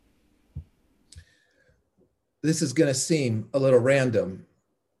This is going to seem a little random,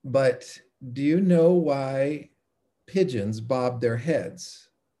 but do you know why pigeons bob their heads?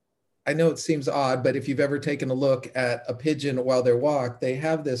 I know it seems odd, but if you've ever taken a look at a pigeon while they walk, they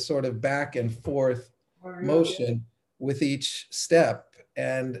have this sort of back and forth motion with each step.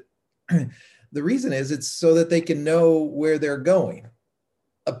 And the reason is it's so that they can know where they're going.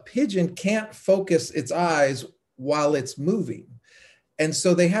 A pigeon can't focus its eyes while it's moving. And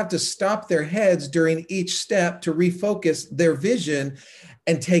so they have to stop their heads during each step to refocus their vision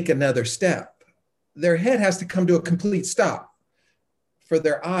and take another step. Their head has to come to a complete stop for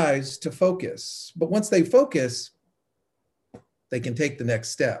their eyes to focus. But once they focus, they can take the next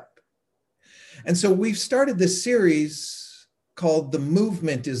step. And so we've started this series called The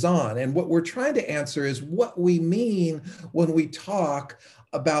Movement is On. And what we're trying to answer is what we mean when we talk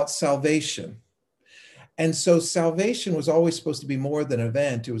about salvation. And so salvation was always supposed to be more than an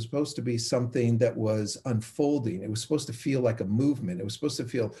event. It was supposed to be something that was unfolding. It was supposed to feel like a movement. It was supposed to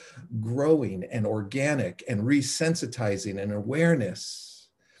feel growing and organic and resensitizing and awareness.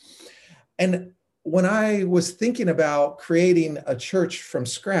 And when I was thinking about creating a church from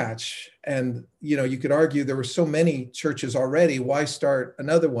scratch, and you could argue there were so many churches already, why start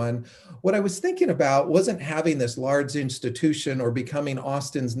another one? What I was thinking about wasn't having this large institution or becoming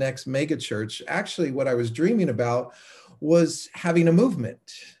Austin's next mega church. Actually, what I was dreaming about was having a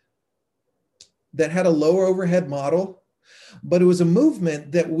movement that had a lower overhead model, but it was a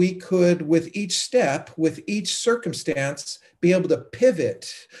movement that we could, with each step, with each circumstance, be able to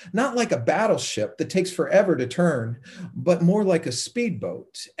pivot, not like a battleship that takes forever to turn, but more like a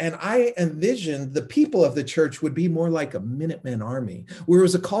speedboat. And I envisioned the people of the church would be more like a Minutemen army, where it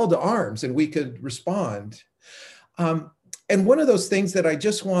was a call to arms and we could respond. And one of those things that I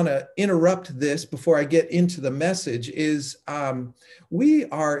just want to interrupt this before I get into the message is we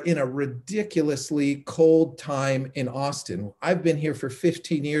are in a ridiculously cold time in Austin. I've been here for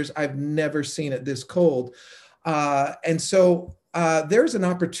 15 years. I've never seen it this cold. And so there's an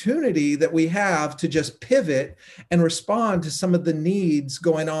opportunity that we have to just pivot and respond to some of the needs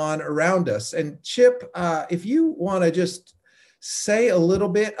going on around us. And Chip, if you want to just say a little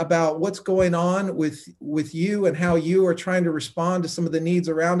bit about what's going on with you and how you are trying to respond to some of the needs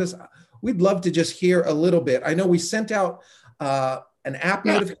around us, we'd love to just hear a little bit. I know we sent out an app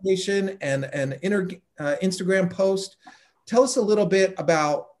notification and an Instagram post. Tell us a little bit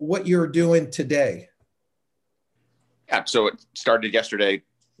about what you're doing today. Yeah, so it started yesterday,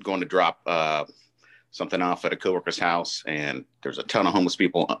 going to drop something off at a coworker's house, and there's a ton of homeless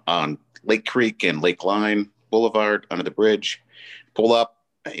people on Lake Creek and Lake Line Boulevard under the bridge. Pull up,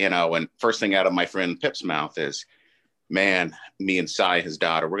 and first thing out of my friend Pip's mouth is, man, me and Cy, his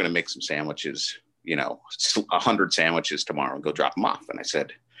daughter, we're going to make some sandwiches, 100 sandwiches tomorrow and go drop them off. And I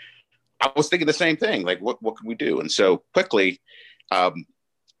said, I was thinking the same thing, like, what could we do? And so quickly,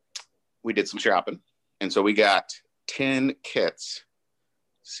 we did some shopping. And so we got 10 kits.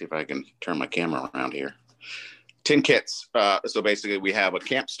 Let's see if I can turn my camera around here. 10 kits. So basically we have a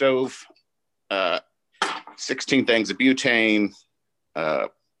camp stove, 16 things of butane,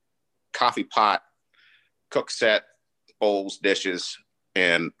 coffee pot, cook set, bowls, dishes,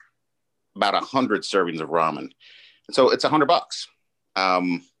 and about 100 servings of ramen. And so it's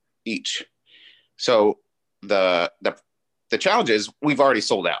 $100 each. So the challenge is we've already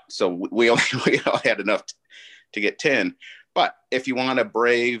sold out. So we only had enough to get 10. But if you want to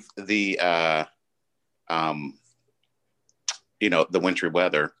brave the the wintry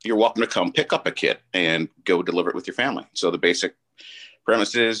weather, you're welcome to come pick up a kit and go deliver it with your family. So the basic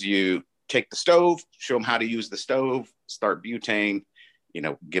premise is you take the stove, show them how to use the stove, start butane,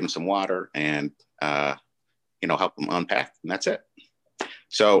 give them some water and, help them unpack, and that's it.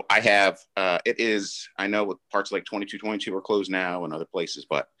 So I have, I know with parts like 2222 are closed now and other places,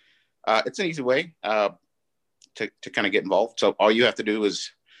 but it's an easy way to kind of get involved. So all you have to do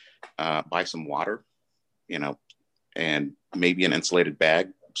is buy some water, and maybe an insulated bag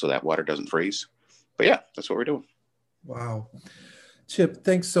so that water doesn't freeze. But yeah, that's what we're doing. Wow. Chip,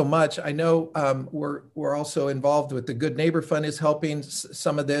 thanks so much. I know we're also involved with the Good Neighbor Fund is helping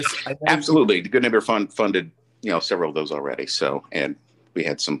some of this. Absolutely. The Good Neighbor Fund funded, several of those already. So, and we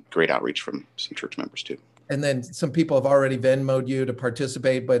had some great outreach from some church members too. And then some people have already Venmo'd you to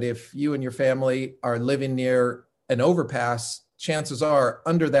participate, but if you and your family are living near an overpass, chances are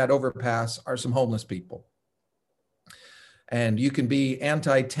under that overpass are some homeless people. And you can be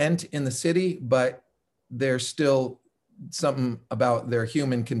anti-tent in the city, but there's still something about their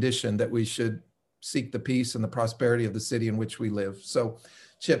human condition that we should seek the peace and the prosperity of the city in which we live. So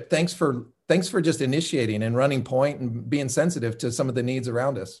Chip, thanks for just initiating and running point and being sensitive to some of the needs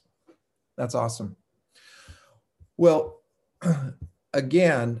around us. That's awesome. Well,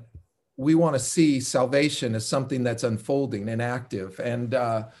 again, we want to see salvation as something that's unfolding and active. And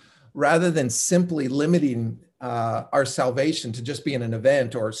rather than simply limiting our salvation to just being an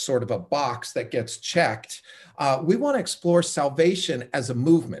event or sort of a box that gets checked, we want to explore salvation as a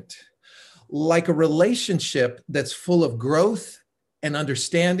movement, like a relationship that's full of growth and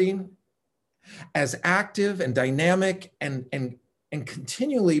understanding, as active and dynamic and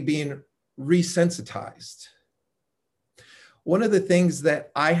continually being resensitized. One of the things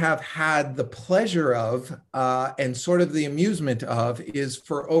that I have had the pleasure of and sort of the amusement of is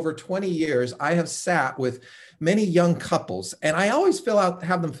for over 20 years, I have sat with many young couples, and I always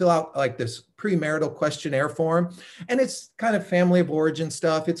have them fill out like this premarital questionnaire form. And it's kind of family of origin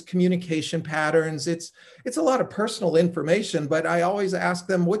stuff. It's communication patterns. It's a lot of personal information, but I always ask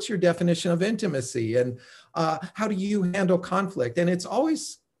them, what's your definition of intimacy? And how do you handle conflict? And it's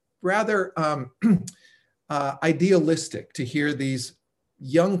always rather idealistic to hear these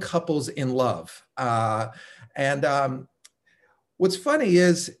young couples in love. What's funny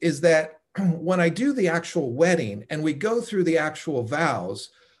is that when I do the actual wedding and we go through the actual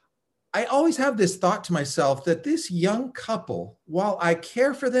vows, I always have this thought to myself that this young couple, while I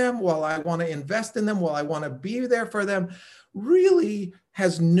care for them, while I want to invest in them, while I want to be there for them, really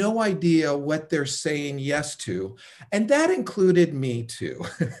has no idea what they're saying yes to. And that included me too.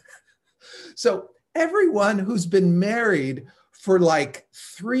 So everyone who's been married for like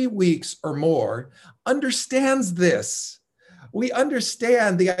 3 weeks or more understands this. We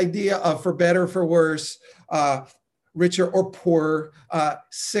understand the idea of for better, for worse, richer or poorer,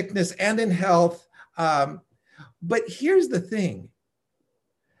 sickness and in health. But here's the thing.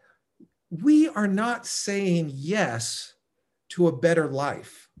 We are not saying yes to a better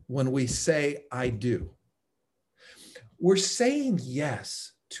life when we say, I do. We're saying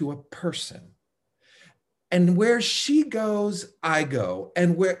yes to a person. And where she goes, I go.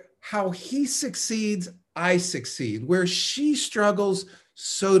 And how he succeeds, I succeed. Where she struggles,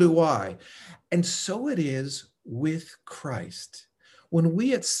 so do I. And so it is with Christ. When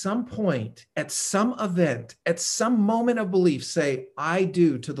we at some point, at some event, at some moment of belief say, I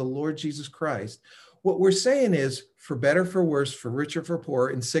do to the Lord Jesus Christ, what we're saying is for better, for worse, for richer, for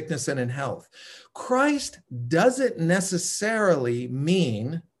poor, in sickness and in health. Christ doesn't necessarily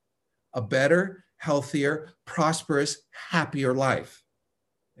mean a better, healthier, prosperous, happier life.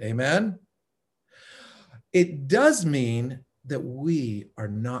 Amen? It does mean that we are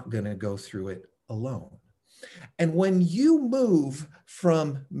not going to go through it alone. And when you move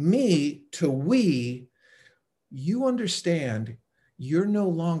from me to we, you understand you're no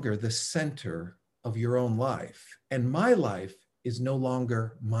longer the center of your own life. And my life is no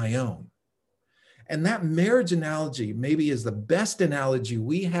longer my own. And that marriage analogy maybe is the best analogy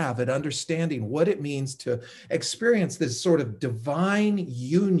we have at understanding what it means to experience this sort of divine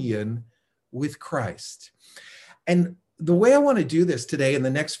union with Christ. And the way I want to do this today in the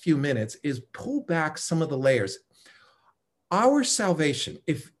next few minutes is pull back some of the layers. Our salvation,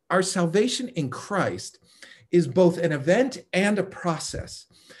 if our salvation in Christ is both an event and a process.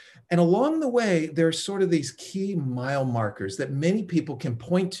 And along the way, there's sort of these key mile markers that many people can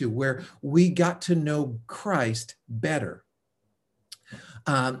point to where we got to know Christ better.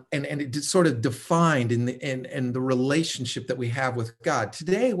 And it's sort of defined in the relationship that we have with God.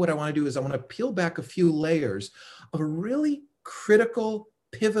 Today, what I want to do is I want to peel back a few layers of a really critical,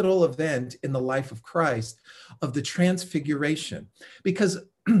 pivotal event in the life of Christ, of the transfiguration. Because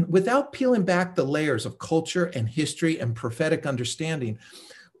without peeling back the layers of culture and history and prophetic understanding,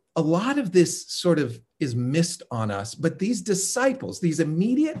 a lot of this sort of is missed on us. But these disciples, these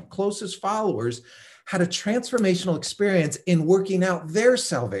immediate closest followers, had a transformational experience in working out their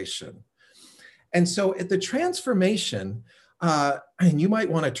salvation. And so at the transformation, and you might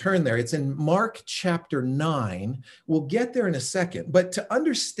want to turn there, it's in Mark chapter 9. We'll get there in a second. But to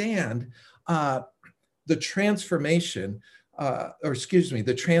understand the transformation,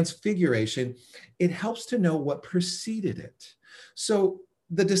 the transfiguration, it helps to know what preceded it. So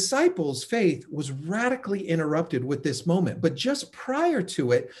the disciples' faith was radically interrupted with this moment. But just prior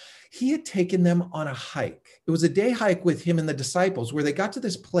to it, he had taken them on a hike. It was a day hike with him and the disciples where they got to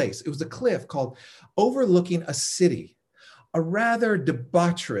this place. It was a cliff called overlooking a city, a rather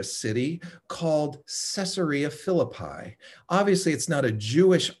debaucherous city called Caesarea Philippi. Obviously, it's not a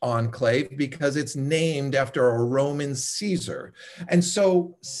Jewish enclave because it's named after a Roman Caesar. And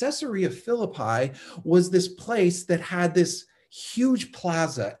so Caesarea Philippi was this place that had this huge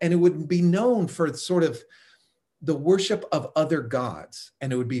plaza, and it would be known for sort of the worship of other gods.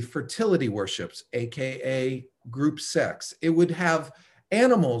 And it would be fertility worships, AKA group sex. It would have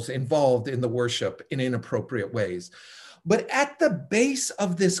animals involved in the worship in inappropriate ways. But at the base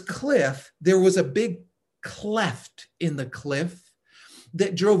of this cliff, there was a big cleft in the cliff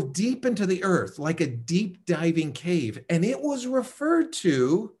that drove deep into the earth like a deep diving cave. And it was referred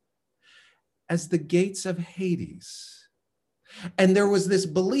to as the gates of Hades. And there was this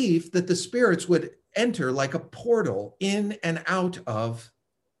belief that the spirits would enter like a portal in and out of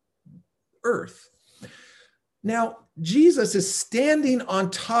earth. Now, Jesus is standing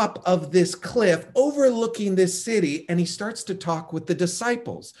on top of this cliff overlooking this city, and he starts to talk with the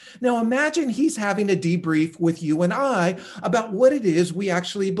disciples. Now, imagine he's having a debrief with you and I about what it is we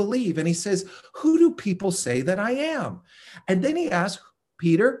actually believe. And he says, "Who do people say that I am?" And then he asks,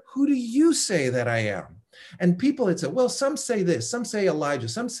 "Peter, who do you say that I am?" And people had said, "Well, some say this, some say Elijah,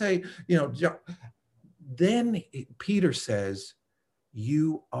 some say, Then Peter says,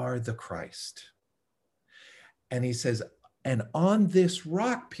 "You are the Christ." And he says, "And on this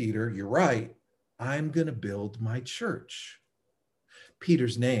rock, Peter, you're right, I'm going to build my church."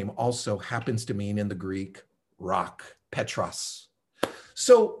 Peter's name also happens to mean in the Greek, rock, Petros.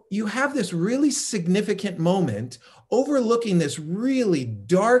 So you have this really significant moment overlooking this really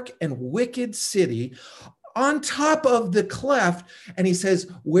dark and wicked city on top of the cleft. And he says,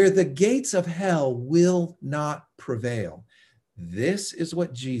 "Where the gates of hell will not prevail." This is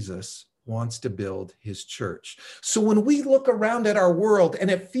what Jesus wants to build his church. So when we look around at our world and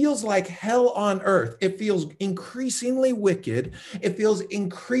it feels like hell on earth, it feels increasingly wicked, it feels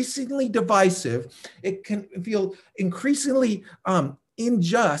increasingly divisive, it can feel increasingly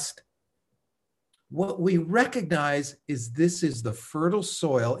unjust, what we recognize is this is the fertile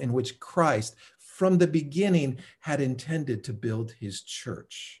soil in which Christ from the beginning had intended to build his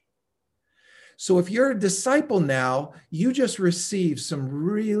church. So if you're a disciple now, you just received some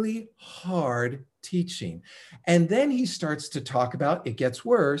really hard teaching. And then he starts to talk about, it gets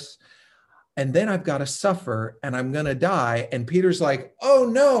worse, and then I've got to suffer and I'm going to die. And Peter's like, "Oh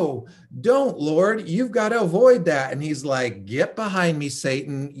no, don't, Lord, you've got to avoid that." And he's like, "Get behind me,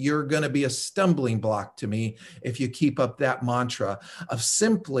 Satan. You're going to be a stumbling block to me if you keep up that mantra of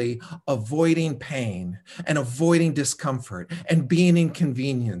simply avoiding pain and avoiding discomfort and being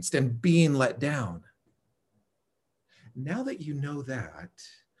inconvenienced and being let down." Now that you know that,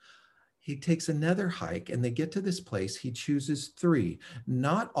 he takes another hike and they get to this place. He chooses 3,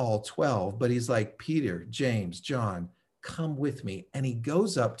 not all 12, but he's like, "Peter, James, John, come with me." And he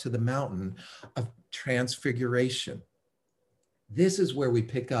goes up to the mountain of Transfiguration. This is where we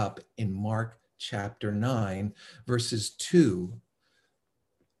pick up in Mark chapter 9, verses 2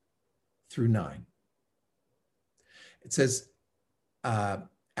 through 9. It says,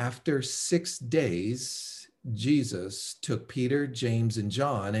 after 6 days, Jesus took Peter, James, and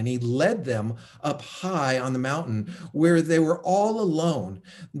John, and he led them up high on the mountain where they were all alone.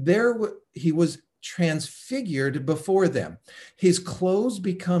 There he was transfigured before them. His clothes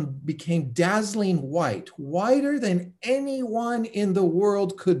became dazzling white, whiter than anyone in the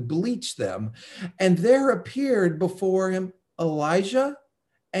world could bleach them. And there appeared before him Elijah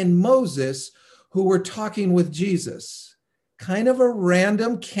and Moses, who were talking with Jesus. Kind of a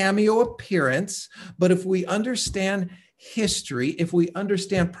random cameo appearance, but if we understand history, if we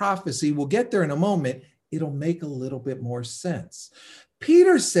understand prophecy, we'll get there in a moment, it'll make a little bit more sense.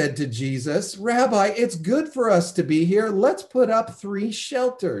 Peter said to Jesus, "Rabbi, it's good for us to be here. Let's put up 3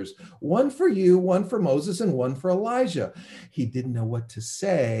 shelters, one for you, one for Moses, and one for Elijah." He didn't know what to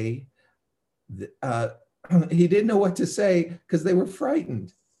say. He didn't know what to say because they were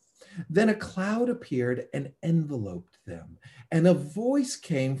frightened. Then a cloud appeared and enveloped them. And a voice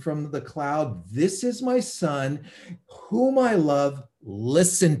came from the cloud, "This is my son, whom I love.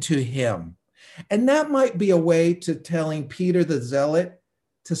 Listen to him." And that might be a way to telling Peter the Zealot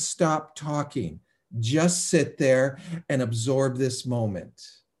to stop talking. Just sit there and absorb this moment.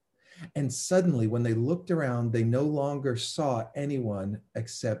 And suddenly, when they looked around, they no longer saw anyone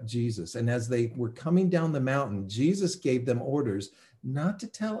except Jesus. And as they were coming down the mountain, Jesus gave them orders not to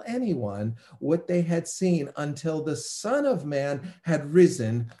tell anyone what they had seen until the Son of Man had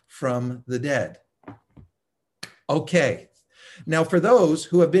risen from the dead. Okay. Now, for those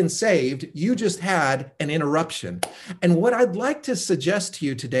who have been saved, you just had an interruption. And what I'd like to suggest to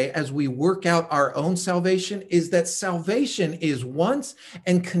you today as we work out our own salvation is that salvation is once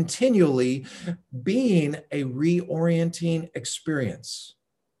and continually being a reorienting experience.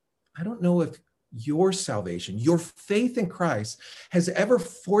 I don't know if your salvation, your faith in Christ has ever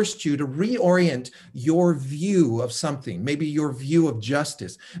forced you to reorient your view of something, maybe your view of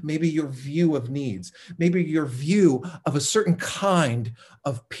justice, maybe your view of needs, maybe your view of a certain kind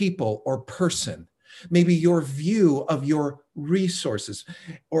of people or person. maybe your view of your resources,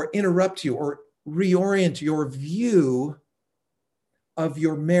 or interrupt you or reorient your view of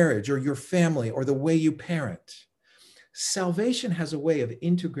your marriage or your family or the way you parent. Salvation has a way of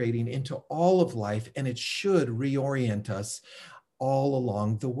integrating into all of life, and it should reorient us all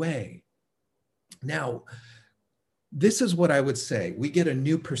along the way. Now, this is what I would say. We get a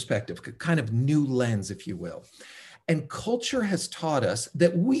new perspective, kind of new lens, if you will. And culture has taught us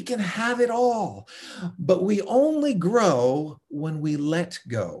that we can have it all, but we only grow when we let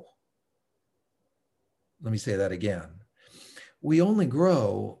go. Let me say that again. We only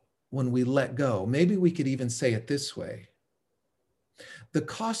grow when we let go. Maybe we could even say it this way. The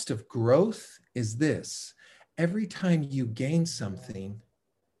cost of growth is this: every time you gain something,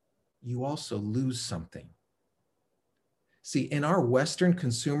 you also lose something. See, in our Western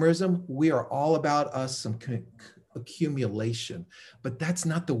consumerism, we are all about us some accumulation, but that's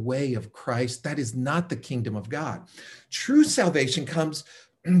not the way of Christ. That is not the kingdom of God. True salvation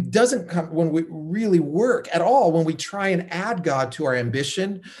doesn't come when we really work at all, when we try and add God to our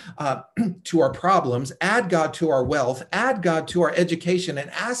ambition, to our problems, add God to our wealth, add God to our education, and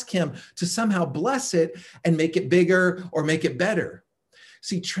ask him to somehow bless it and make it bigger or make it better.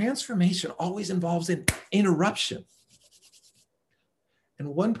 See, transformation always involves an interruption.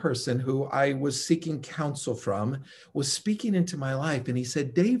 And one person who I was seeking counsel from was speaking into my life, and he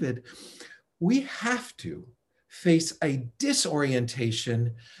said, David, we have to face a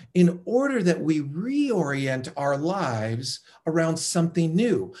disorientation in order that we reorient our lives around something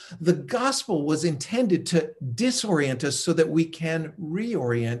new. The gospel was intended to disorient us so that we can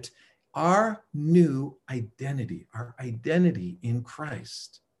reorient our new identity, our identity in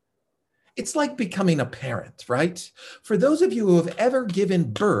Christ. It's like becoming a parent, right? For those of you who have ever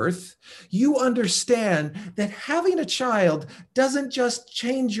given birth, you understand that having a child doesn't just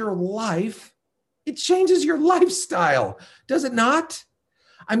change your life, it changes your lifestyle, does it not?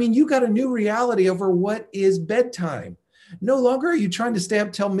 I mean, you got a new reality over what is bedtime. No longer are you trying to stay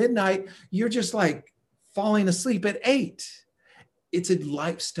up till midnight. You're just like falling asleep at 8. It's a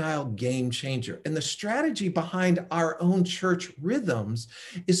lifestyle game changer. And the strategy behind our own church rhythms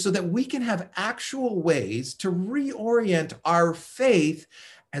is so that we can have actual ways to reorient our faith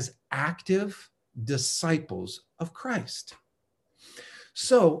as active disciples of Christ.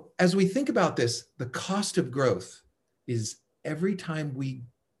 So as we think about this, the cost of growth is every time we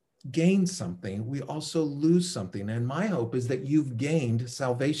gain something, we also lose something. And my hope is that you've gained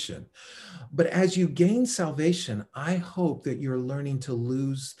salvation. But as you gain salvation, I hope that you're learning to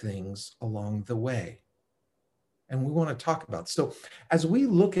lose things along the way. And we want to talk about. So as we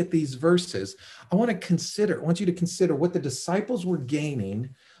look at these verses, I want you to consider what the disciples were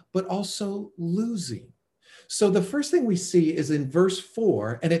gaining, but also losing. So the first thing we see is in verse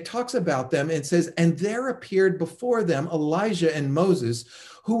 4, and it talks about them. It says, and there appeared before them Elijah and Moses,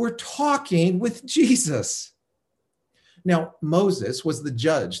 who were talking with Jesus. Now, Moses was the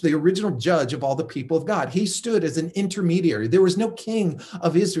judge, the original judge of all the people of God. He stood as an intermediary. There was no king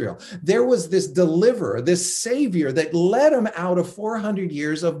of Israel. There was this deliverer, this savior that led them out of 400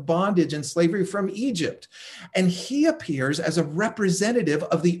 years of bondage and slavery from Egypt. And he appears as a representative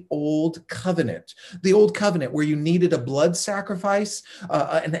of the old covenant where you needed a blood sacrifice,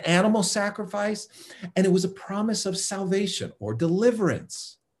 an animal sacrifice, and it was a promise of salvation or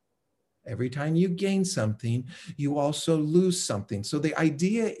deliverance. Every time you gain something, you also lose something. So the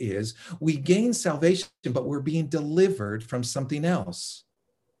idea is we gain salvation, but we're being delivered from something else.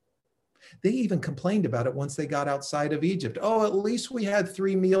 They even complained about it once they got outside of Egypt. Oh, at least we had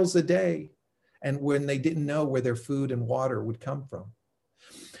 3 meals a day. And when they didn't know where their food and water would come from.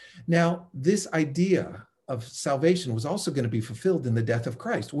 Now, this idea of salvation was also going to be fulfilled in the death of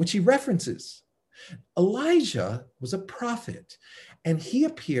Christ, which he references. Elijah was a prophet, and he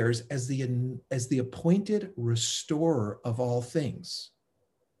appears as the appointed restorer of all things,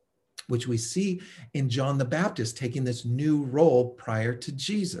 which we see in John the Baptist taking this new role prior to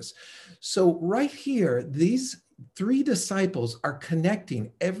Jesus. So right here, these 3 disciples are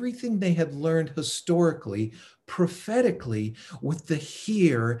connecting everything they had learned historically, prophetically, with the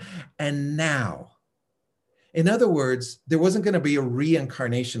here and now. In other words, there wasn't going to be a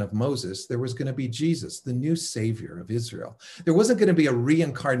reincarnation of Moses. There was going to be Jesus, the new savior of Israel. There wasn't going to be a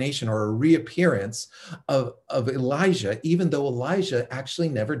reincarnation or a reappearance of Elijah, even though Elijah actually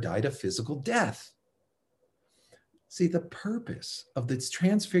never died a physical death. See, the purpose of this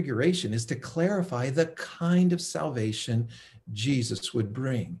transfiguration is to clarify the kind of salvation Jesus would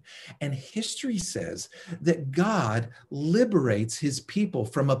bring. And history says that God liberates his people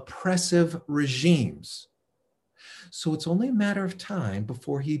from oppressive regimes. So it's only a matter of time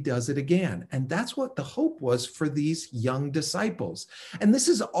before he does it again. And that's what the hope was for these young disciples. And this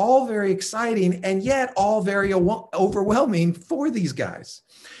is all very exciting and yet all very overwhelming for these guys.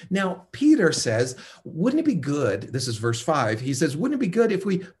 Now, Peter says, wouldn't it be good? This is verse 5. He says, wouldn't it be good if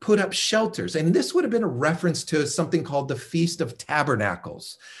we put up shelters? And this would have been a reference to something called the Feast of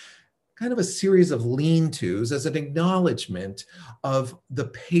Tabernacles, kind of a series of lean-tos as an acknowledgement of the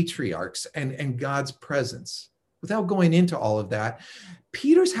patriarchs and God's presence. Without going into all of that,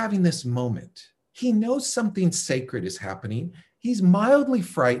 Peter's having this moment. He knows something sacred is happening. He's mildly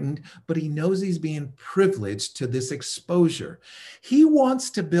frightened, but he knows he's being privileged to this exposure. He wants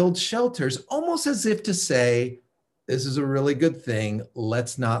to build shelters almost as if to say, this is a really good thing.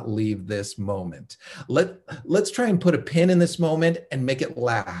 Let's not leave this moment. Let's try and put a pin in this moment and make it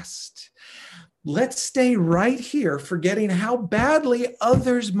last. Let's stay right here, forgetting how badly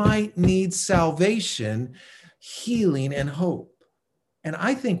others might need salvation, healing, and hope. And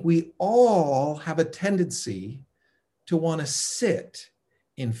I think we all have a tendency to want to sit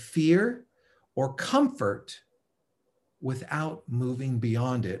in fear or comfort without moving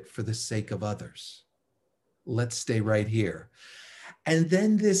beyond it for the sake of others. Let's stay right here. And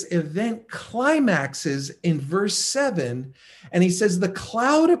then this event climaxes in verse 7, and he says, the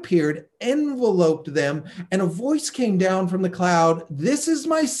cloud appeared, enveloped them, and a voice came down from the cloud, this is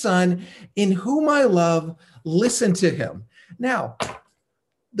my son, in whom I love, listen to him. Now,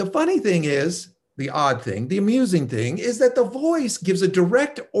 the funny thing is, the odd thing, the amusing thing, is that the voice gives a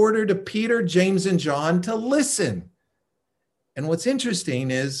direct order to Peter, James, and John to listen. And what's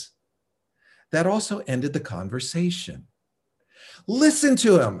interesting is that also ended the conversation. Listen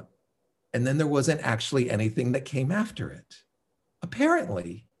to him. And then there wasn't actually anything that came after it.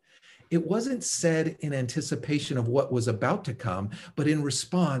 Apparently, it wasn't said in anticipation of what was about to come, but in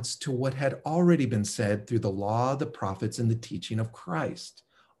response to what had already been said through the law, the prophets, and the teaching of Christ.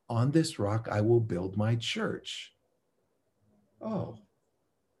 On this rock, I will build my church. Oh.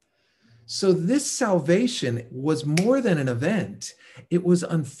 So this salvation was more than an event. It was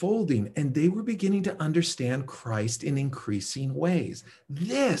unfolding, and they were beginning to understand Christ in increasing ways.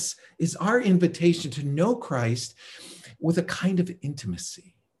 This is our invitation to know Christ with a kind of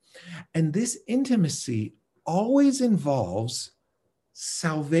intimacy. And this intimacy always involves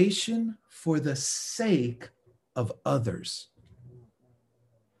salvation for the sake of others.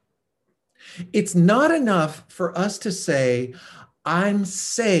 It's not enough for us to say, I'm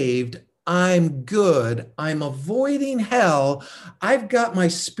saved, I'm good, I'm avoiding hell, I've got my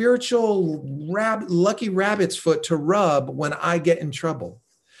spiritual lucky rabbit's foot to rub when I get in trouble.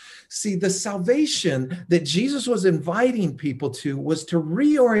 See, the salvation that Jesus was inviting people to was to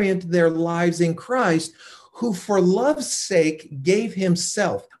reorient their lives in Christ, who for love's sake gave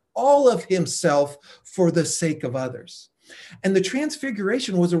himself, all of himself, for the sake of others. And the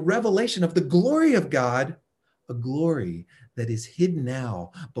transfiguration was a revelation of the glory of God, a glory that is hidden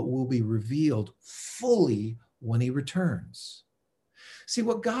now, but will be revealed fully when he returns. See,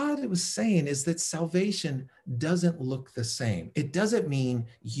 what God was saying is that salvation doesn't look the same. It doesn't mean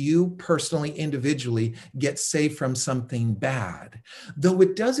you personally, individually get saved from something bad. Though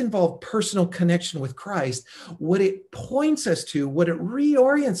it does involve personal connection with Christ, what it points us to, what it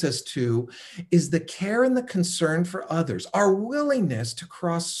reorients us to, is the care and the concern for others, our willingness to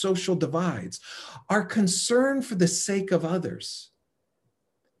cross social divides, our concern for the sake of others.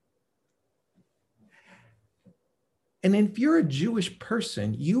 And if you're a Jewish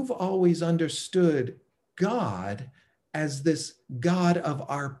person, you've always understood God as this God of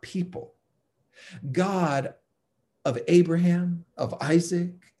our people, God of Abraham, of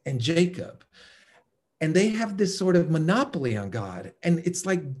Isaac, and Jacob. And they have this sort of monopoly on God. And it's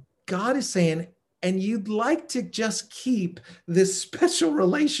like God is saying, and you'd like to just keep this special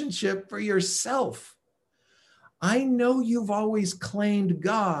relationship for yourself. I know you've always claimed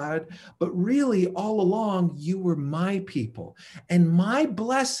God, but really all along you were my people, and my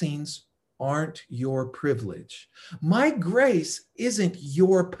blessings aren't your privilege. My grace isn't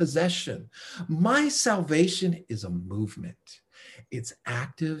your possession. My salvation is a movement. It's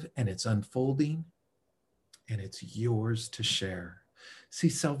active and it's unfolding, and it's yours to share. See,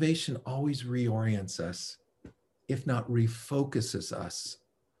 salvation always reorients us, if not refocuses us,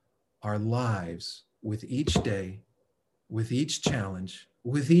 our lives with each day, with each challenge,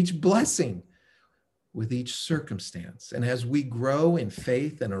 with each blessing, with each circumstance. And as we grow in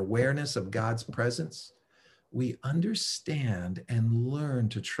faith and awareness of God's presence, we understand and learn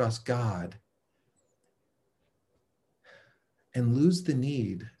to trust God and lose the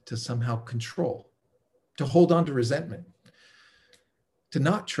need to somehow control, to hold on to resentment, to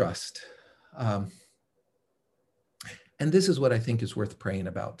not trust, And this is what I think is worth praying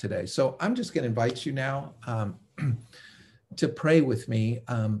about today. So I'm just going to invite you now to pray with me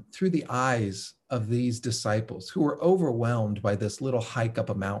through the eyes of these disciples who were overwhelmed by this little hike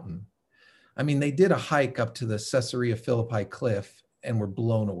up a mountain. I mean, they did a hike up to the Caesarea Philippi cliff and were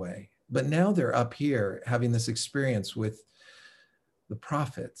blown away. But now they're up here having this experience with the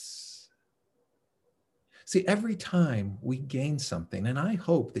prophets. See, every time we gain something, and I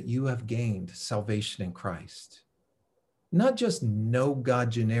hope that you have gained salvation in Christ, not just know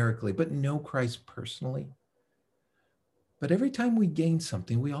God generically, but know Christ personally. But every time we gain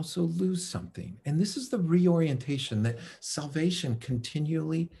something, we also lose something. And this is the reorientation that salvation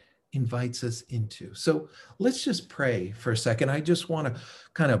continually invites us into. So let's just pray for a second. I just want to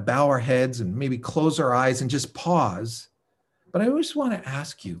kind of bow our heads and maybe close our eyes and just pause. But I just want to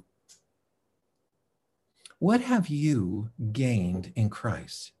ask you, what have you gained in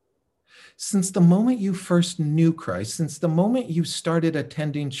Christ? Since the moment you first knew Christ, since the moment you started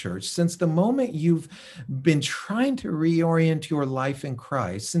attending church, since the moment you've been trying to reorient your life in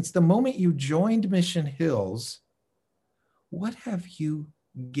Christ, since the moment you joined Mission Hills, what have you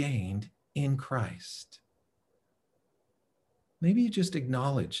gained in Christ? Maybe you just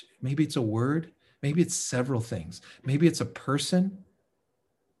acknowledge, maybe it's a word, maybe it's several things, maybe it's a person,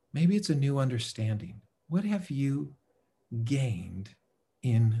 maybe it's a new understanding. What have you gained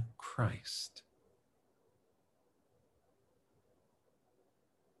in Christ?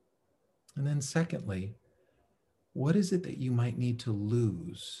 And then secondly, what is it that you might need to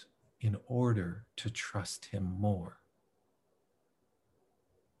lose in order to trust him more?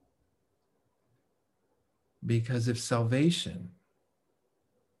 Because if salvation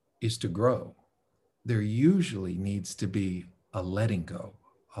is to grow, there usually needs to be a letting go,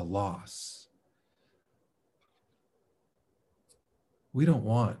 a loss. We don't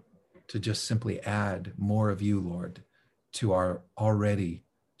want to just simply add more of you, Lord, to our already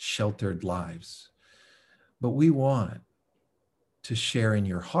sheltered lives, but we want to share in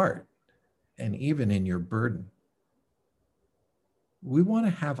your heart and even in your burden. We want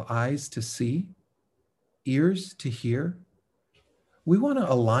to have eyes to see, ears to hear. We want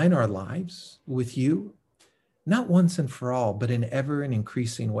to align our lives with you, not once and for all, but in ever and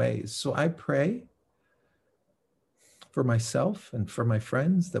increasing ways. So I pray for myself and for my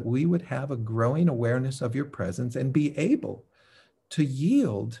friends that we would have a growing awareness of your presence and be able to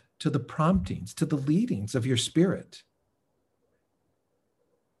yield to the promptings, to the leadings of your Spirit.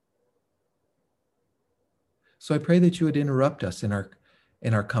 So I pray that you would interrupt us in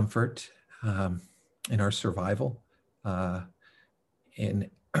our comfort, in our survival, in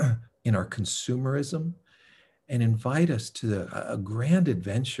our consumerism, and invite us to a grand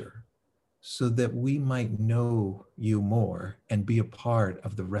adventure so that we might know you more and be a part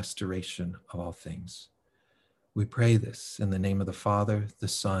of the restoration of all things. We pray this in the name of the Father, the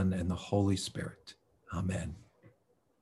Son, and the Holy Spirit. Amen.